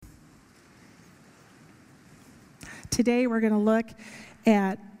Today we're going to look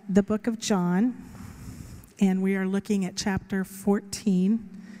at the book of John, and we are looking at chapter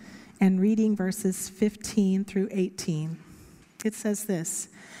 14 and reading verses 15 through 18. It says this: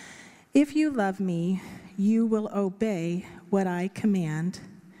 "If you love me, you will obey what I command,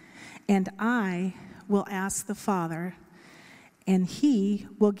 and I will ask the Father, and he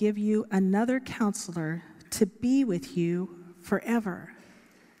will give you another counselor to be with you forever,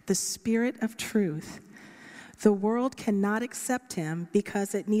 the Spirit of truth. The world cannot accept him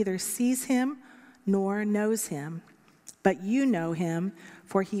because it neither sees him nor knows him. But you know him,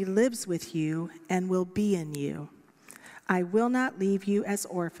 for he lives with you and will be in you. I will not leave you as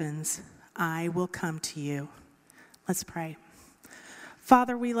orphans. I will come to you." Let's pray.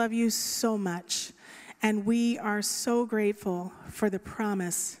 Father, we love you so much, and we are so grateful for the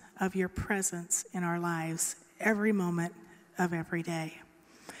promise of your presence in our lives every moment of every day.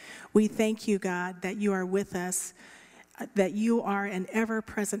 We thank you, God, that you are with us, that you are an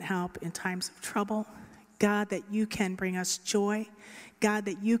ever-present help in times of trouble. God, that you can bring us joy. God,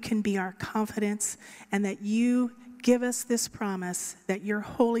 that you can be our confidence, and that you give us this promise that your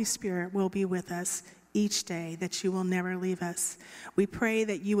Holy Spirit will be with us each day, that you will never leave us. We pray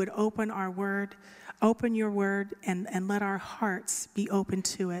that you would open your word, and let our hearts be open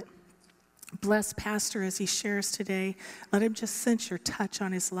to it. Bless Pastor as he shares today. Let him just sense your touch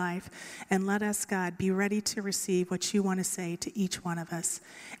on his life. And let us, God, be ready to receive what you want to say to each one of us.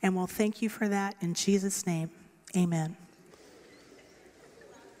 And we'll thank you for that in Jesus' name. Amen.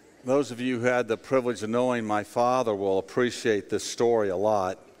 Those of you who had the privilege of knowing my father will appreciate this story a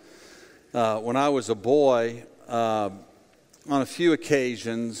lot. When I was a boy, on a few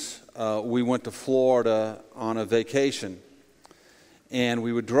occasions, we went to Florida on a vacation. And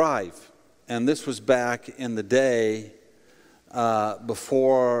we would drive. And this was back in the day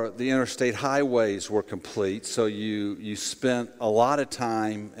before the interstate highways were complete. So you spent a lot of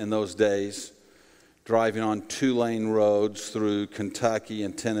time in those days driving on two-lane roads through Kentucky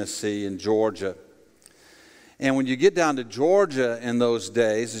and Tennessee and Georgia. And when you get down to Georgia in those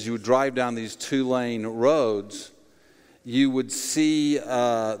days, as you would drive down these two-lane roads, you would see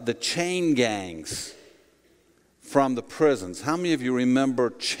the chain gangs from the prisons. How many of you remember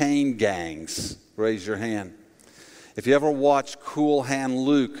chain gangs? Raise your hand. If you ever watched Cool Hand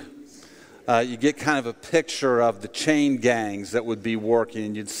Luke, you get kind of a picture of the chain gangs that would be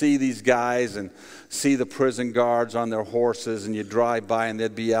working. You'd see these guys and see the prison guards on their horses, and you'd drive by and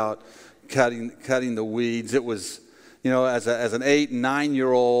they'd be out cutting the weeds. It was, as an 8 and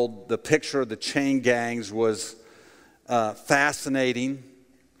 9-year-old, the picture of the chain gangs was fascinating,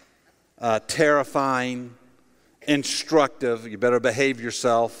 terrifying, instructive. You better behave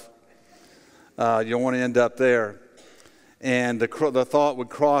yourself. You don't want to end up there. And the thought would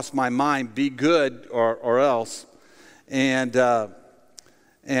cross my mind, be good or else. And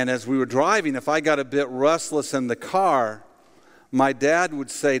as we were driving, if I got a bit restless in the car, my dad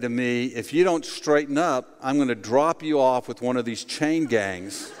would say to me, "If you don't straighten up, I'm going to drop you off with one of these chain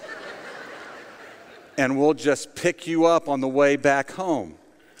gangs, and we'll just pick you up on the way back home."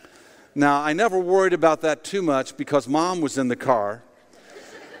 Now, I never worried about that too much because Mom was in the car.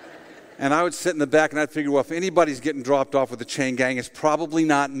 And I would sit in the back and I'd figure, well, if anybody's getting dropped off with a chain gang, it's probably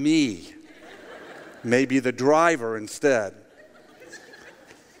not me. Maybe the driver instead.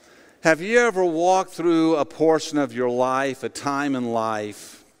 Have you ever walked through a portion of your life, a time in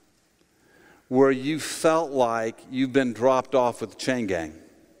life, where you felt like you've been dropped off with a chain gang?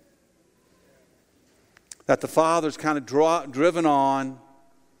 That the Father's kind of driven on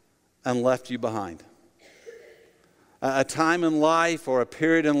and left you behind. A time in life or a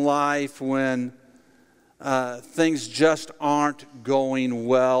period in life when things just aren't going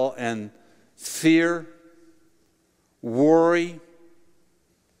well, and fear, worry,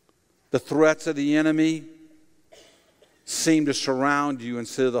 the threats of the enemy seem to surround you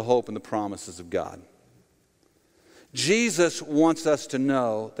instead of the hope and the promises of God. Jesus wants us to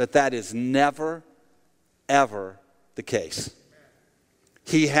know that that is never, ever the case.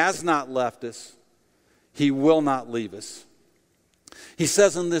 He has not left us. He will not leave us. He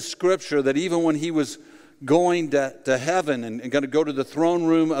says in this scripture that even when he was going to heaven and going to go to the throne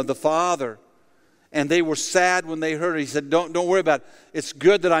room of the Father, and they were sad when they heard it, he said, don't worry about it. It's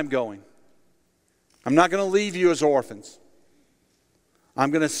good that I'm going. I'm not going to leave you as orphans. I'm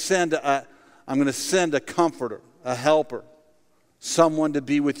going to send a comforter, a helper, someone to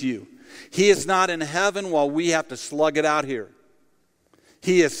be with you. He is not in heaven while we have to slug it out here.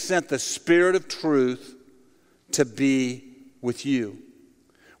 He has sent the Spirit of truth to be with you.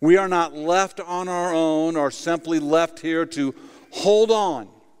 We are not left on our own or simply left here to hold on,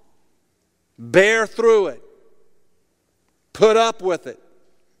 bear through it, put up with it,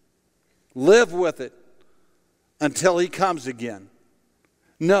 live with it until He comes again.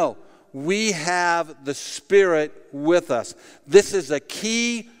 No, we have the Spirit with us. This is a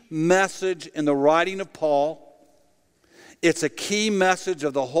key message in the writing of Paul. It's a key message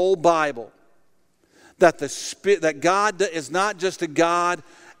of the whole Bible. That God is not just a God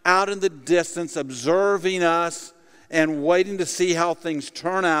out in the distance observing us and waiting to see how things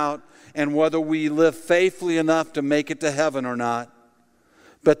turn out and whether we live faithfully enough to make it to heaven or not,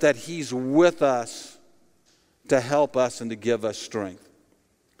 but that He's with us to help us and to give us strength.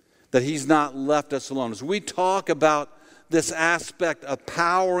 That He's not left us alone. As we talk about this aspect of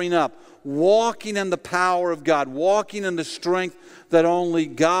powering up, walking in the power of God, walking in the strength that only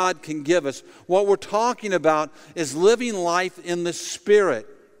God can give us, what we're talking about is living life in the Spirit.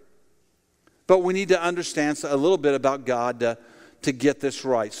 But we need to understand a little bit about God to get this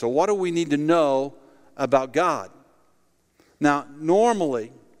right. So what do we need to know about God? Now,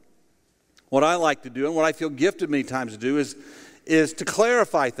 normally, what I like to do and what I feel gifted many times to do is to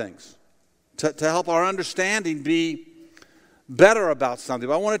clarify things, to help our understanding be better about something.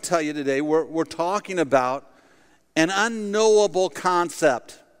 But I want to tell you today, we're talking about an unknowable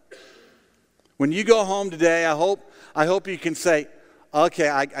concept. When you go home today, I hope you can say, okay,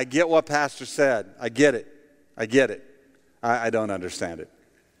 I get what Pastor said. I get it. I don't understand it.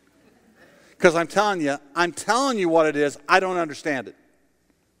 Because I'm telling you what it is. I don't understand it.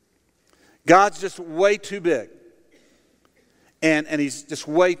 God's just way too big. And He's just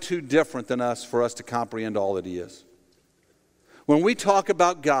way too different than us for us to comprehend all that He is. When we talk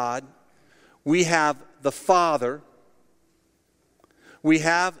about God, we have the Father, we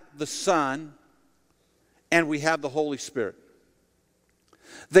have the Son, and we have the Holy Spirit.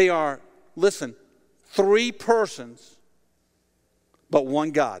 They are, listen, three persons, but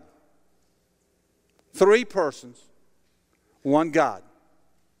one God. Three persons, one God.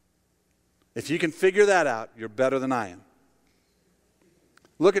 If you can figure that out, you're better than I am.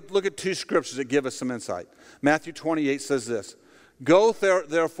 Look at two scriptures that give us some insight. Matthew 28 says this, "Go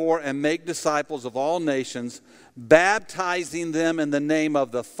therefore and make disciples of all nations, baptizing them in the name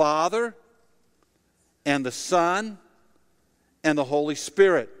of the Father and the Son and the Holy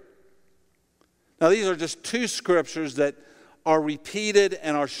Spirit." Now these are just two scriptures that are repeated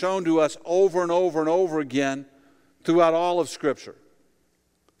and are shown to us over and over and over again throughout all of Scripture.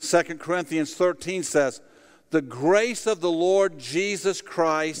 2 Corinthians 13 says, "The grace of the Lord Jesus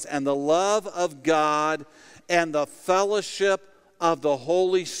Christ and the love of God and the fellowship of the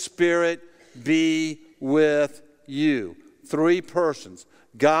Holy Spirit be with you." Three persons.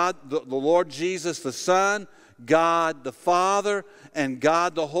 God, the Lord Jesus, the Son, God, the Father, and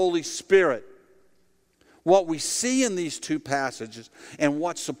God, the Holy Spirit. What we see in these two passages and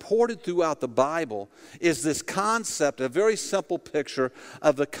what's supported throughout the Bible is this concept, a very simple picture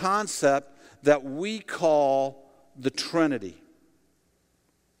of the concept that we call the Trinity.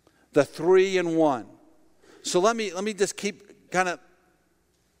 The three in one. So let me just keep kind of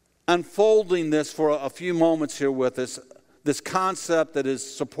unfolding this for a few moments here with us. This concept that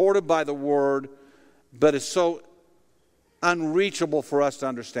is supported by the Word, but is so unreachable for us to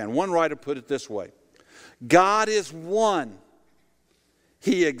understand. One writer put it this way: God is one.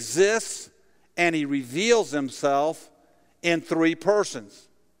 He exists and He reveals Himself in three persons,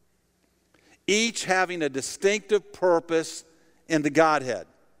 each having a distinctive purpose in the Godhead.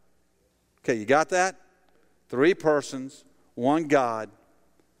 Okay, you got that? Three persons, one God.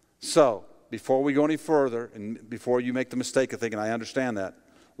 So, before we go any further, and before you make the mistake of thinking, I understand that,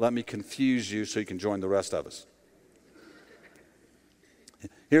 let me confuse you so you can join the rest of us.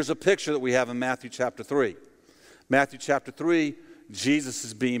 Here's a picture that we have in Matthew chapter 3. Matthew chapter 3, Jesus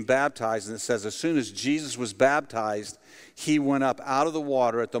is being baptized, and it says as soon as Jesus was baptized, He went up out of the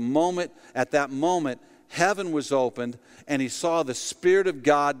water. At that moment, heaven was opened, and He saw the Spirit of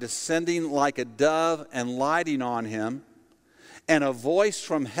God descending like a dove and lighting on Him. And a voice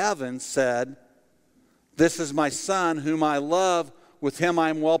from heaven said, "This is my Son, whom I love. With Him I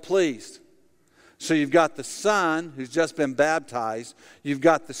am well pleased." So you've got the Son who's just been baptized. You've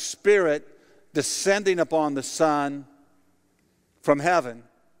got the Spirit descending upon the Son from heaven.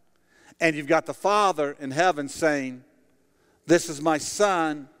 And you've got the Father in heaven saying, "This is my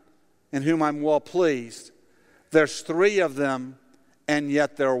Son in whom I'm well pleased." There's three of them, and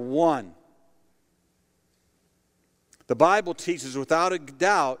yet they're one. The Bible teaches without a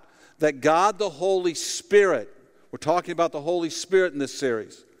doubt that God the Holy Spirit, we're talking about the Holy Spirit in this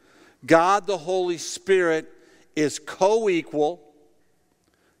series, God the Holy Spirit is co-equal,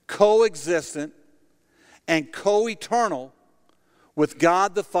 co-existent, and co-eternal with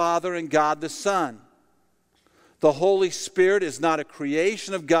God the Father and God the Son. The Holy Spirit is not a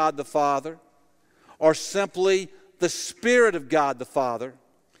creation of God the Father or simply the Spirit of God the Father.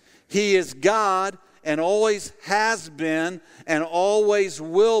 He is God and always has been and always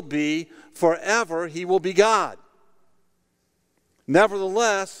will be. Forever He will be God.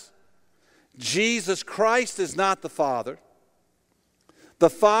 Nevertheless, Jesus Christ is not the Father. The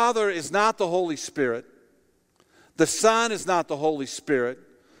Father is not the Holy Spirit. The Son is not the Holy Spirit.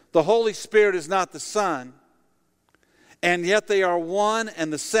 The Holy Spirit is not the Son. And yet they are one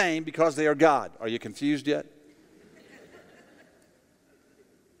and the same because they are God. Are you confused yet?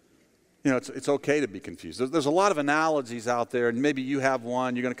 You know, it's okay to be confused. There's a lot of analogies out there, and maybe you have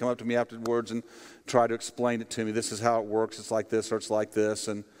one. You're going to come up to me afterwards and try to explain it to me. This is how it works. It's like this or it's like this.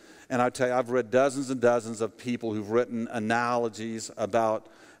 And I tell you, I've read dozens and dozens of people who've written analogies about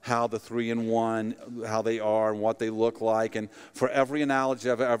how the three in one, how they are and what they look like. And for every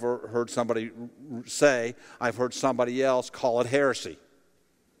analogy I've ever heard somebody say, I've heard somebody else call it heresy.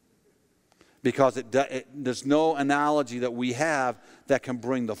 Because there's no analogy that we have that can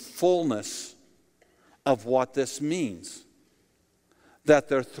bring the fullness of what this means. That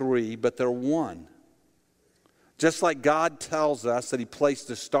they're three, but they're one. Just like God tells us that He placed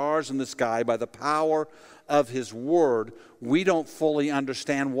the stars in the sky by the power of His Word, we don't fully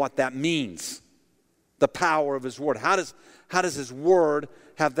understand what that means. The power of His Word. How does His Word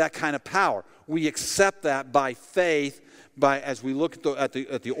have that kind of power? We accept that by faith, as we look at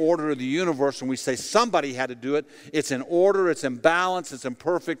the order of the universe and we say somebody had to do it. It's in order, it's in balance, it's in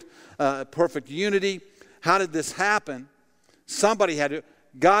perfect unity. How did this happen? Somebody had to.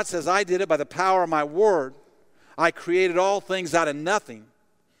 God says, I did it by the power of my Word. I created all things out of nothing.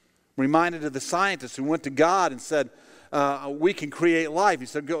 Reminded of the scientists who went to God and said, we can create life. He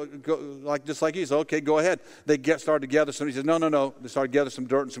said, go just like you. He said, okay, go ahead. They started to gather some. He said, no. They started to gather some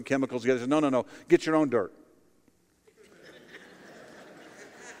dirt and some chemicals together. He said, no. Get your own dirt.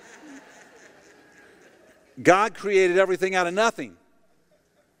 God created everything out of nothing.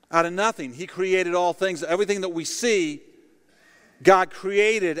 Out of nothing. He created all things. Everything that we see, God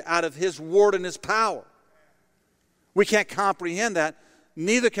created out of His Word and His power. We can't comprehend that.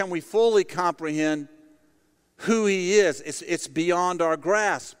 Neither can we fully comprehend who He is. It's beyond our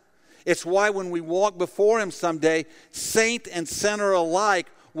grasp. It's why when we walk before Him someday, saint and sinner alike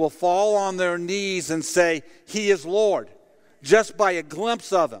will fall on their knees and say, He is Lord. Just by a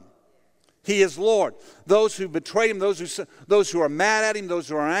glimpse of Him. He is Lord. Those who betrayed Him, those who are mad at Him, those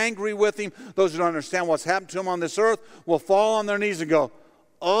who are angry with Him, those who don't understand what's happened to Him on this earth will fall on their knees and go,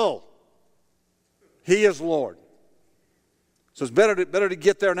 oh, He is Lord. So it's better to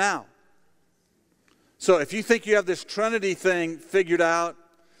get there now. So if you think you have this Trinity thing figured out,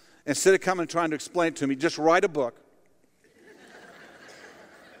 instead of coming and trying to explain it to me, just write a book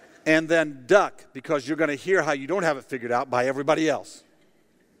and then duck, because you're going to hear how you don't have it figured out by everybody else.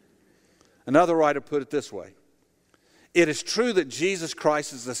 Another writer put it this way. It is true that Jesus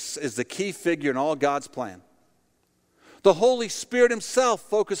Christ is the key figure in all God's plan. The Holy Spirit Himself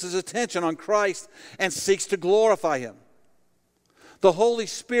focuses attention on Christ and seeks to glorify Him. The Holy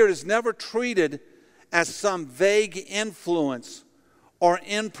Spirit is never treated as some vague influence or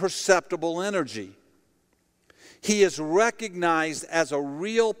imperceptible energy. He is recognized as a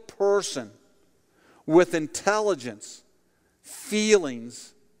real person with intelligence,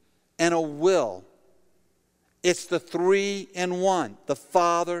 feelings, and a will. It's the three in one, the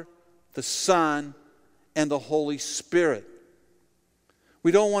Father, the Son, and the Holy Spirit.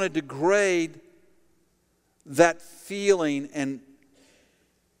 We don't want to degrade that feeling and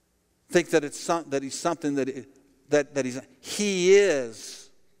think that He's something that He is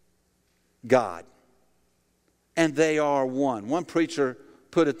God. And they are one. One preacher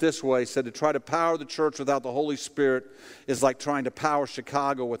put it this way, said to try to power the church without the Holy Spirit is like trying to power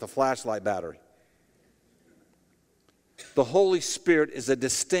Chicago with a flashlight battery. The Holy Spirit is a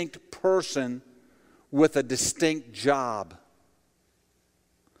distinct person with a distinct job.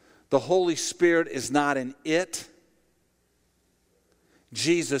 The Holy Spirit is not an it.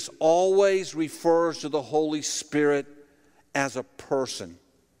 Jesus always refers to the Holy Spirit as a person.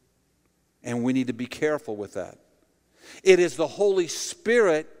 And we need to be careful with that. It is the Holy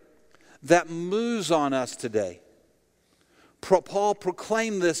Spirit that moves on us today. Paul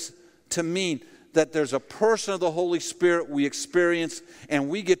proclaimed this to mean that there's a person of the Holy Spirit we experience, and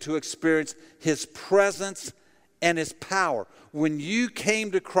we get to experience His presence and His power. When you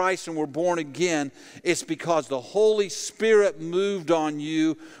came to Christ and were born again, it's because the Holy Spirit moved on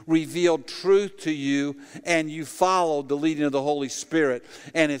you, revealed truth to you, and you followed the leading of the Holy Spirit,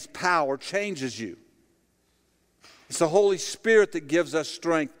 and His power changes you. It's the Holy Spirit that gives us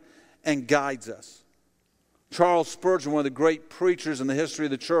strength and guides us. Charles Spurgeon, one of the great preachers in the history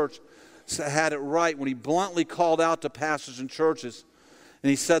of the church, had it right when he bluntly called out to pastors and churches. And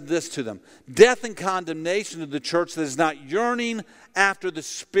he said this to them: death and condemnation to the church that is not yearning after the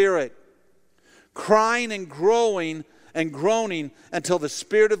Spirit, crying and groaning until the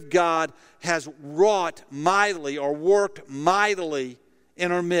Spirit of God has wrought mightily or worked mightily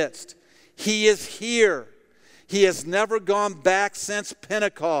in our midst. He is here. He has never gone back since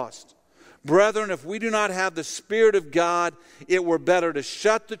Pentecost. Brethren, if we do not have the Spirit of God, it were better to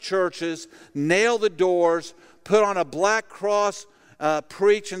shut the churches, nail the doors, put on a black cross,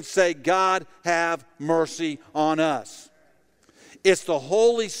 preach and say, God have mercy on us. It's the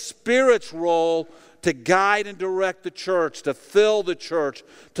Holy Spirit's role to guide and direct the church, to fill the church,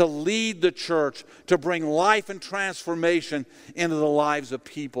 to lead the church, to bring life and transformation into the lives of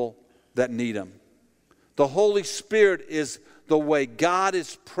people that need Him. The Holy Spirit is the way God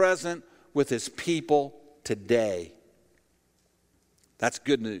is present with His people today. That's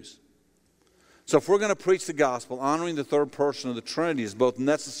good news. So if we're going to preach the gospel, honoring the third person of the Trinity is both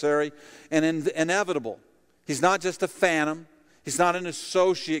necessary and inevitable. He's not just a phantom. He's not an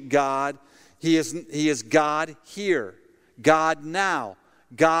associate God. He is God here, God now,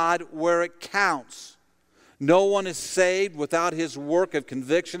 God where it counts. No one is saved without His work of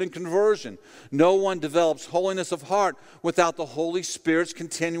conviction and conversion. No one develops holiness of heart without the Holy Spirit's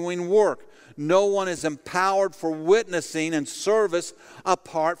continuing work. No one is empowered for witnessing and service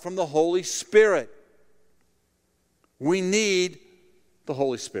apart from the Holy Spirit. We need the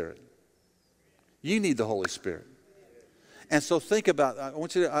Holy Spirit. You need the Holy Spirit. And so think about, I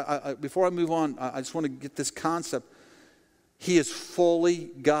want you to, before I move on, I just want to get this concept. He is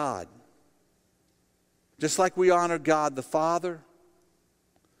fully God. Just like we honor God the Father,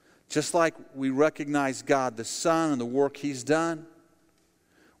 just like we recognize God the Son and the work He's done,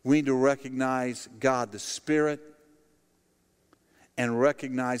 we need to recognize God the Spirit and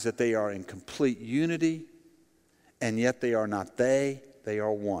recognize that they are in complete unity, and yet they are not they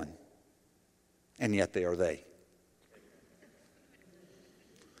are one. And yet they are they.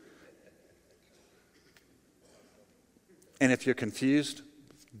 And if you're confused,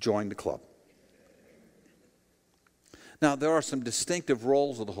 join the club. Now, there are some distinctive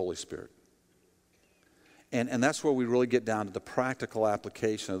roles of the Holy Spirit. And that's where we really get down to the practical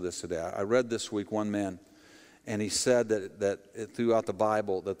application of this today. I read this week one man, and he said that throughout the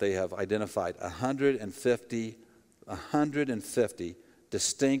Bible that they have identified 150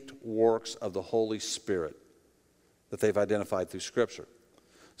 distinct works of the Holy Spirit that they've identified through Scripture.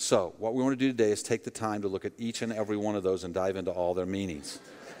 So, what we want to do today is take the time to look at each and every one of those and dive into all their meanings.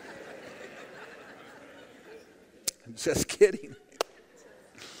 I'm just kidding.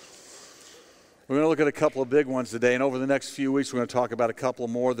 We're going to look at a couple of big ones today, and over the next few weeks we're going to talk about a couple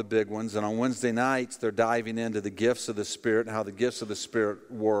more of the big ones. And on Wednesday nights, they're diving into the gifts of the Spirit and how the gifts of the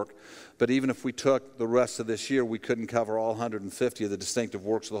Spirit work. But even if we took the rest of this year, we couldn't cover all 150 of the distinctive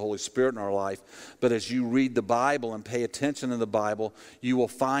works of the Holy Spirit in our life. But as you read the Bible and pay attention in the Bible, you will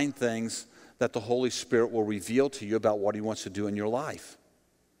find things that the Holy Spirit will reveal to you about what He wants to do in your life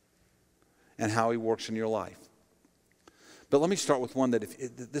and how He works in your life. But let me start with one that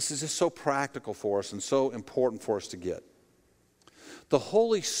this is just so practical for us and so important for us to get. The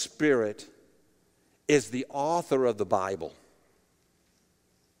Holy Spirit is the author of the Bible.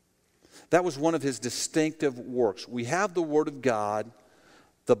 That was one of His distinctive works. We have the Word of God,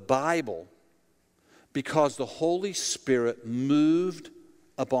 the Bible, because the Holy Spirit moved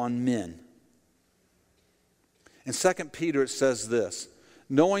upon men. In 2 Peter it says this,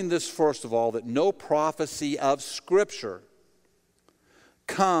 knowing this first of all, that no prophecy of Scripture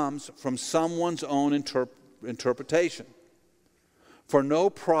comes from someone's own interpretation. For no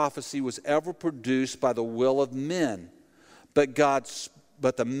prophecy was ever produced by the will of men, but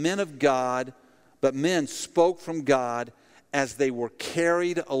men spoke from God as they were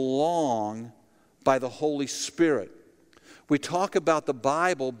carried along by the Holy Spirit. We talk about the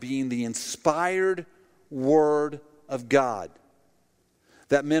Bible being the inspired Word of God,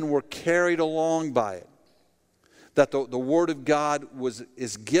 that men were carried along by it. That the Word of God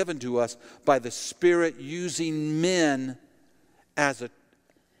is given to us by the Spirit using men as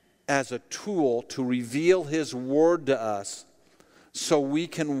a tool to reveal His Word to us so we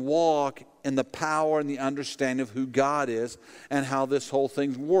can walk in the power and the understanding of who God is and how this whole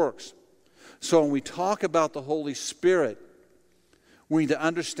thing works. So when we talk about the Holy Spirit, we need to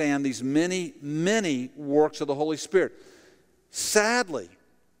understand these many, many works of the Holy Spirit. Sadly,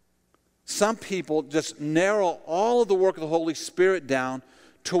 some people just narrow all of the work of the Holy Spirit down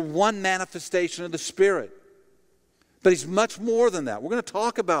to one manifestation of the Spirit. But He's much more than that. We're going to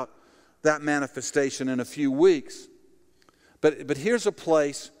talk about that manifestation in a few weeks. But here's a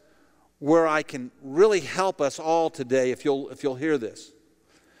place where I can really help us all today if you'll hear this.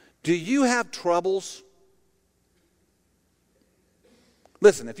 Do you have troubles?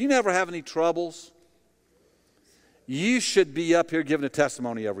 Listen, if you never have any troubles, you should be up here giving a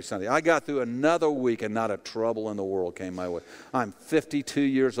testimony every Sunday. I got through another week and not a trouble in the world came my way. I'm 52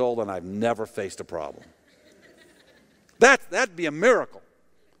 years old and I've never faced a problem. That'd be a miracle.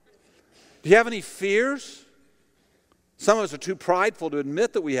 Do you have any fears? Some of us are too prideful to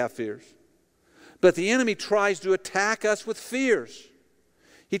admit that we have fears. But the enemy tries to attack us with fears.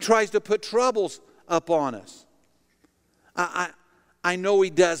 He tries to put troubles upon us. I know he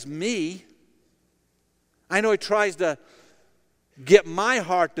does me. I know he tries to get my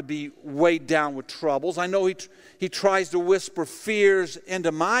heart to be weighed down with troubles. I know he tries to whisper fears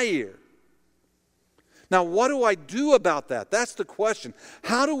into my ear. Now, what do I do about that? That's the question.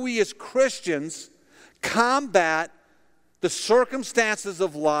 How do we as Christians combat the circumstances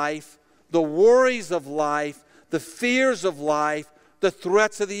of life, the worries of life, the fears of life, the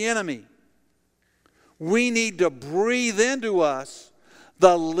threats of the enemy? We need to breathe into us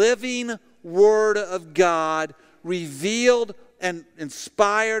the living Word of God, revealed and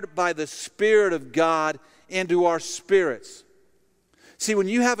inspired by the Spirit of God into our spirits. See, when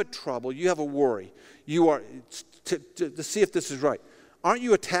you have a trouble, you have a worry, you are, to see if this is right, aren't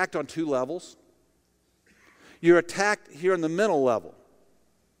you attacked on two levels? You're attacked here in the mental level.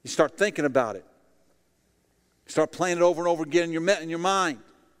 You start thinking about it. You start playing it over and over again in your mind.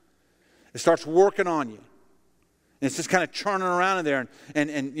 It starts working on you. And it's just kind of churning around in there.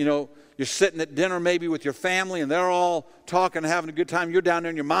 And you know, you're sitting at dinner maybe with your family and they're all talking and having a good time. You're down there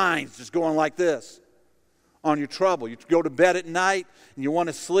and your mind's just going like this on your trouble. You go to bed at night and you want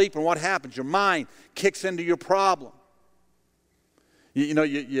to sleep, and what happens? Your mind kicks into your problem. You go,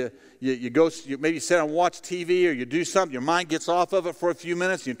 you maybe sit and watch TV or you do something. Your mind gets off of it for a few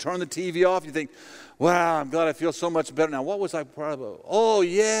minutes. You turn the TV off. You think, wow, I'm glad I feel so much better now. What was I proud of? Oh,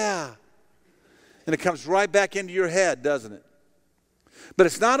 yeah. And it comes right back into your head, doesn't it? But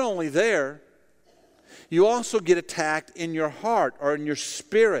it's not only there. You also get attacked in your heart or in your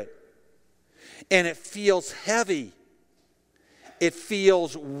spirit. And it feels heavy. It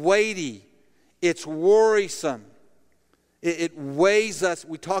feels weighty. It's worrisome. It weighs us.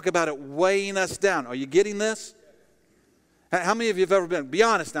 We talk about it weighing us down. Are you getting this? How many of you have ever been? Be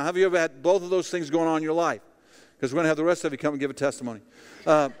honest now. Have you ever had both of those things going on in your life? Because we're going to have the rest of you come and give a testimony.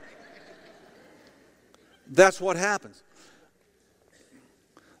 That's what happens.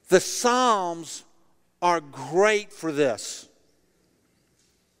 The Psalms are great for this.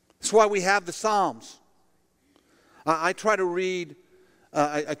 That's why we have the Psalms. I try to read,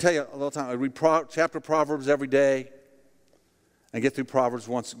 I tell you all the time, I read chapter Proverbs every day. I get through Proverbs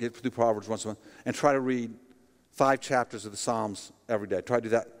once a month, and try to read 5 chapters of the Psalms every day. I try to do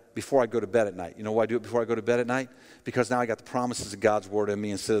that before I go to bed at night. You know why I do it before I go to bed at night? Because now I got the promises of God's Word in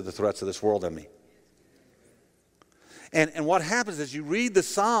me instead of the threats of this world in me. And what happens is you read the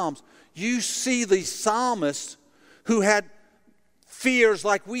Psalms, you see the psalmists who had fears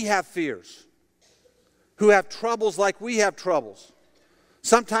like we have fears, who have troubles like we have troubles,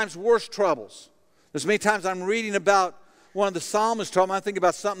 sometimes worse troubles. There's many times I'm reading about one of the psalmists trouble, I think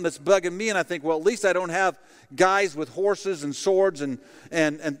about something that's bugging me, and I think, well, at least I don't have guys with horses and swords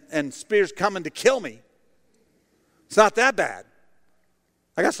and spears coming to kill me. It's not that bad.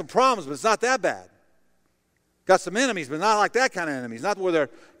 I got some problems, but it's not that bad. Got some enemies, but not like that kind of enemies. Not where they're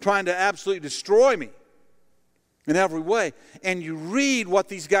trying to absolutely destroy me in every way. And you read what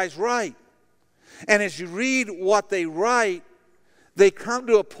these guys write. And as you read what they write, they come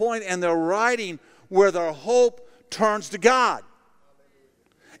to a point in their writing where their hope turns to God.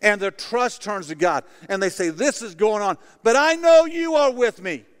 And their trust turns to God. And they say, this is going on, but I know you are with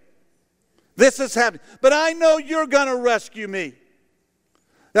me. This is happening, but I know you're going to rescue me.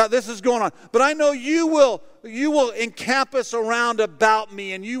 Now this is going on, but I know you will encompass around about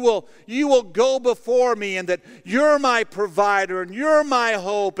me, and you will go before me, and that you're my provider, and you're my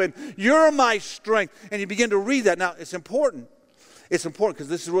hope, and you're my strength. And you begin to read that. Now it's important. It's important because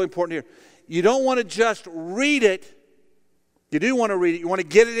this is really important here. You don't want to just read it. You do want to read it. You want to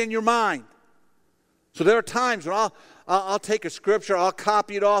get it in your mind. So there are times when I'll take a scripture, I'll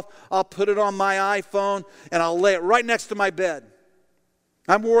copy it off, I'll put it on my iPhone, and I'll lay it right next to my bed.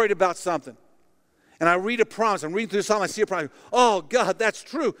 I'm worried about something. And I read a promise. I'm reading through the Psalm. I see a promise. Oh, God, that's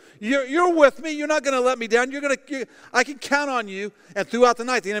true. You're with me. You're not going to let me down. I can count on you. And throughout the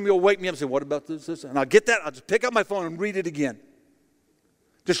night, the enemy will wake me up and say, what about this? And I'll get that. I'll just pick up my phone and read it again.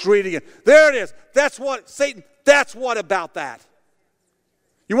 Just read it again. There it is. That's what, Satan, that's what about that.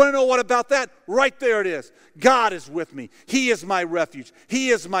 You want to know what about that? Right there it is. God is with me. He is my refuge. He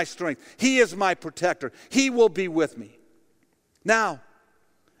is my strength. He is my protector. He will be with me. Now,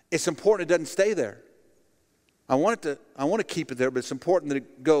 it's important it doesn't stay there. I want to keep it there, but it's important that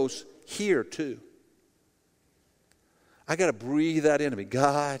it goes here too. I got to breathe that into me.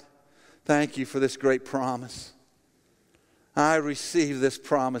 God, thank you for this great promise. I receive this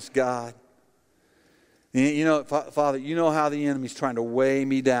promise, God. You know, Father, you know how the enemy's trying to weigh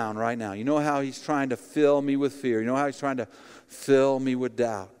me down right now. You know how he's trying to fill me with fear. You know how he's trying to fill me with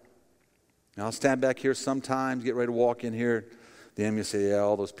doubt. And I'll stand back here sometimes, get ready to walk in here. The enemy will say, yeah,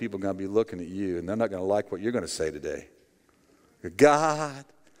 all those people are going to be looking at you, and they're not going to like what you're going to say today. God,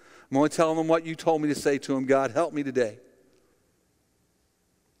 I'm only telling them what you told me to say to them. God, help me today.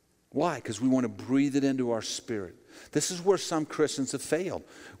 Why? Because we want to breathe it into our spirit. This is where some Christians have failed.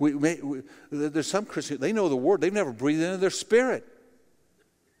 There's some Christians, they know the Word. They've never breathed it into their spirit.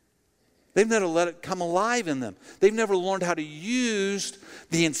 They've never let it come alive in them. They've never learned how to use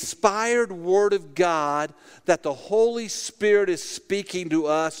the inspired Word of God that the Holy Spirit is speaking to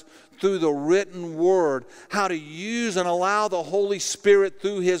us through the written Word. How to use and allow the Holy Spirit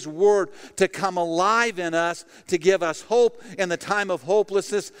through His Word to come alive in us, to give us hope in the time of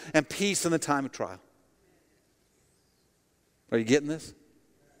hopelessness and peace in the time of trial. Are you getting this?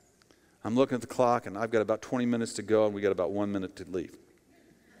 I'm looking at the clock, and I've got about 20 minutes to go, and we got about 1 minute to leave.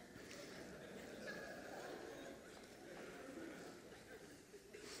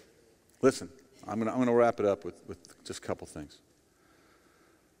 Listen, I'm going to wrap it up with just a couple things.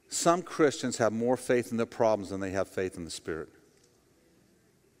 Some Christians have more faith in their problems than they have faith in the Spirit.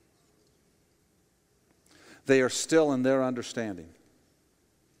 They are still in their understanding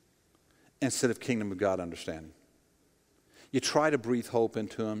instead of kingdom of God understanding. You try to breathe hope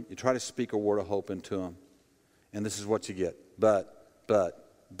into them. You try to speak a word of hope into them. And this is what you get. But.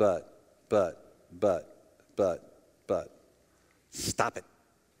 Stop it.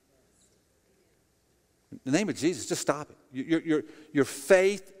 In the name of Jesus, just stop it. Your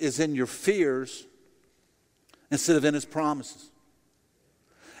faith is in your fears instead of in His promises.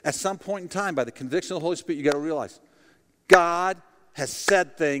 At some point in time, by the conviction of the Holy Spirit, you've got to realize God has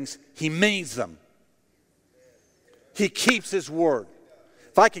said things, He means them. He keeps His word.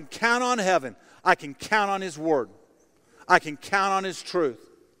 If I can count on heaven, I can count on His word. I can count on His truth.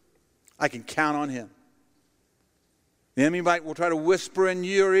 I can count on Him. The enemy will try to whisper in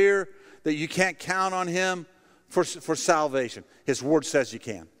your ear that you can't count on Him for salvation. His word says you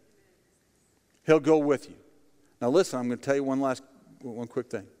can. He'll go with you. Now listen, I'm going to tell you one quick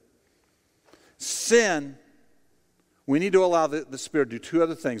thing. Sin, we need to allow the Spirit to do two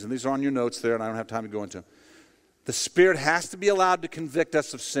other things, and these are on your notes there, and I don't have time to go into them. The Spirit has to be allowed to convict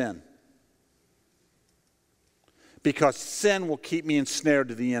us of sin, because sin will keep me ensnared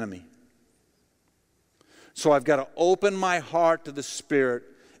to the enemy. So I've got to open my heart to the Spirit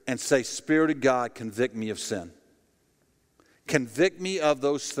and say, Spirit of God, convict me of sin. Convict me of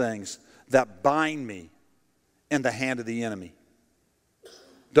those things that bind me in the hand of the enemy.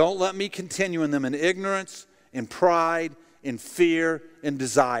 Don't let me continue in them in ignorance, in pride, in fear, in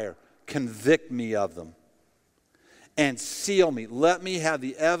desire. Convict me of them. And seal me. Let me have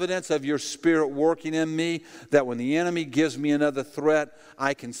the evidence of your Spirit working in me, that when the enemy gives me another threat,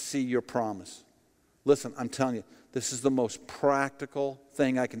 I can see your promise. Listen, I'm telling you, this is the most practical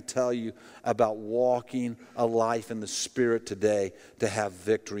thing I can tell you about walking a life in the Spirit today to have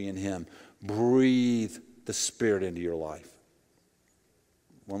victory in Him. Breathe the Spirit into your life.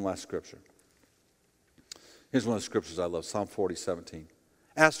 One last scripture. Here's one of the scriptures I love, Psalm 40:17.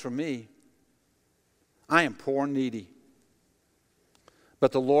 As for me, I am poor and needy,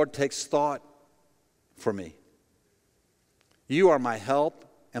 but the Lord takes thought for me. You are my help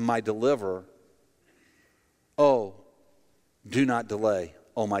and my deliverer. Oh, do not delay,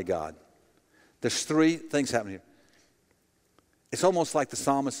 oh my God. There's three things happening here. It's almost like the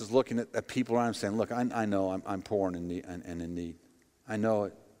psalmist is looking at people around him saying, look, I know I'm poor and in need. I know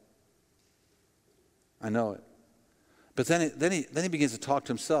it. I know it. But then he begins to talk to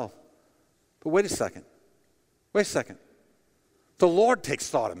himself. But wait a second. Wait a second. The Lord takes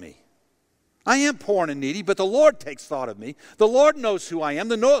thought of me. I am poor and needy, but the Lord takes thought of me. The Lord knows who I am.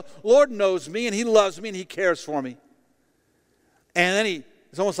 The Lord knows me, and He loves me, and He cares for me. And then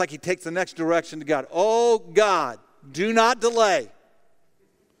it's almost like he takes the next direction to God. Oh, God, do not delay.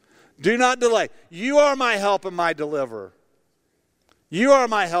 Do not delay. You are my help and my deliverer. You are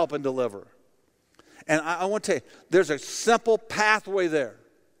my help and deliverer. And I want to tell you, there's a simple pathway there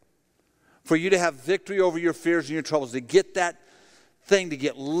for you to have victory over your fears and your troubles, to get that thing to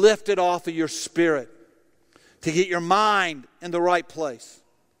get lifted off of your spirit, to get your mind in the right place.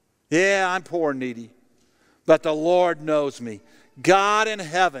 Yeah, I'm poor and needy, but the Lord knows me. God in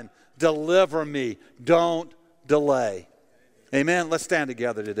heaven, deliver me. Don't delay. Amen. Let's stand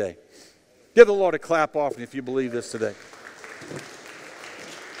together today. Give the Lord a clap offering if you believe this today.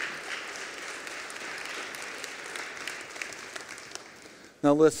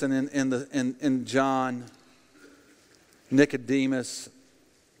 Now listen, in John, Nicodemus,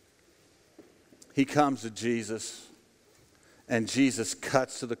 he comes to Jesus, and Jesus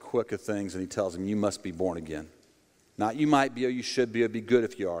cuts to the quick of things, and he tells him, you must be born again. Not you might be or you should be, it'd be good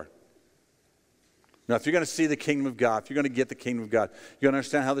if you are. Now, if you're going to see the kingdom of God, if you're going to get the kingdom of God, you're going to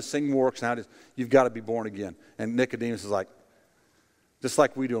understand how this thing works and how it is, you've got to be born again. And Nicodemus is like, just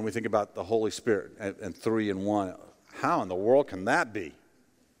like we do when we think about the Holy Spirit and 3 in 1. How in the world can that be?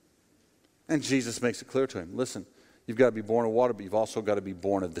 And Jesus makes it clear to him. Listen, you've got to be born of water, but you've also got to be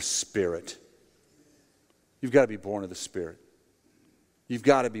born of the Spirit. You've got to be born of the Spirit. You've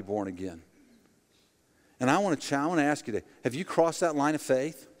got to be born again. And I want to ask you today, have you crossed that line of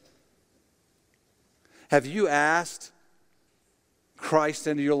faith? Have you asked Christ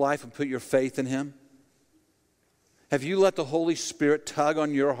into your life and put your faith in Him? Have you let the Holy Spirit tug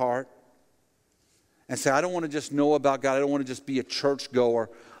on your heart and say, I don't want to just know about God. I don't want to just be a churchgoer.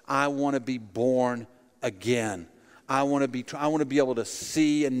 I want to be born again. I want to be able to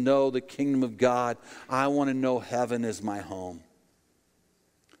see and know the kingdom of God. I want to know heaven is my home.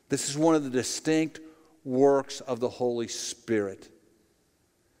 This is one of the distinct works of the Holy Spirit.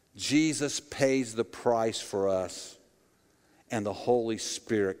 Jesus pays the price for us, and the Holy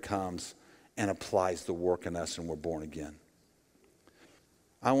Spirit comes and applies the work in us, and we're born again.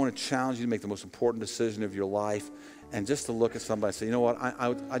 I want to challenge you to make the most important decision of your life, and just to look at somebody and say, you know what,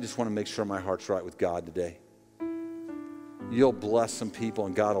 I just want to make sure my heart's right with God today. You'll bless some people,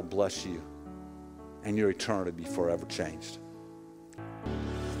 and God will bless you, and your eternity will be forever changed.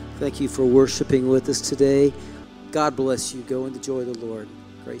 Thank you for worshiping with us today. God bless you. Go in the joy of the Lord.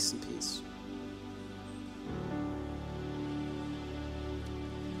 Grace and peace.